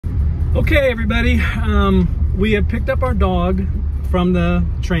Okay, everybody, we have picked up our dog from the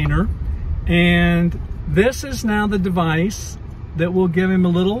trainer, and this is now the device that will give him a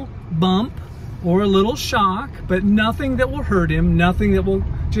little bump or a little shock, but nothing that will hurt him, nothing that will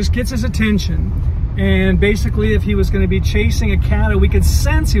just gets his attention. And basically, if he was going to be chasing a cat, or we could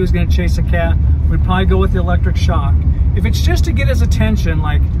sense he was going to chase a cat, we'd probably go with the electric shock. If it's just to get his attention,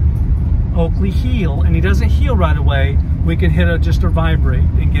 like Oakley heel, and he doesn't heel right away, we can hit just a vibrate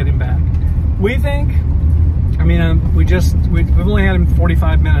and get him back. We think, I mean, we've only had him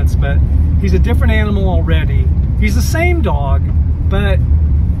 45 minutes, but he's a different animal already. He's the same dog, but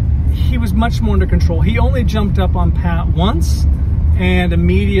he was much more under control. He only jumped up on Pat once and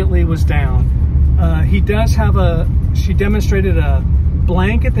immediately was down. He does have she demonstrated a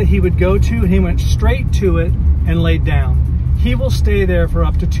blanket that he would go to, and he went straight to it and laid down. He will stay there for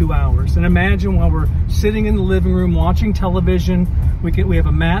up to 2 hours. And imagine, while we're sitting in the living room watching television, we have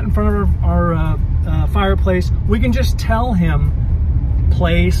a mat in front of our fireplace. We can just tell him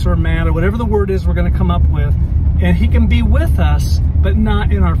place or mat or whatever the word is we're going to come up with, and he can be with us, but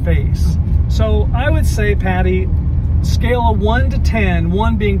not in our face. So I would say, Patty, scale of 1 to 10,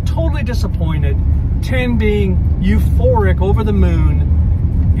 1 being totally disappointed, 10 being euphoric, over the moon,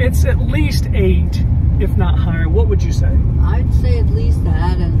 it's at least 8, if not higher. What would you say? I'd say at least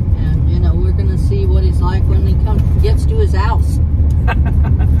that, and you know, we're gonna see what he's like when he gets to his house.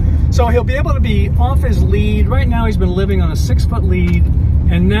 So he'll be able to be off his lead. Right now he's been living on a 6-foot lead,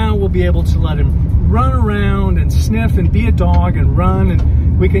 and now we'll be able to let him run around and sniff and be a dog and run,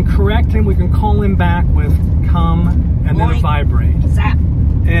 and we can correct him, we can call him back with come and then a vibrate. Zap.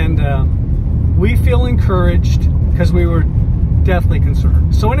 And we feel encouraged because we were definitely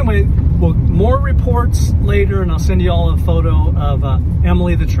concerned. So anyway, more reports later, and I'll send you all a photo of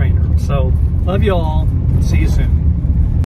Emily the trainer. So love you all. See you soon.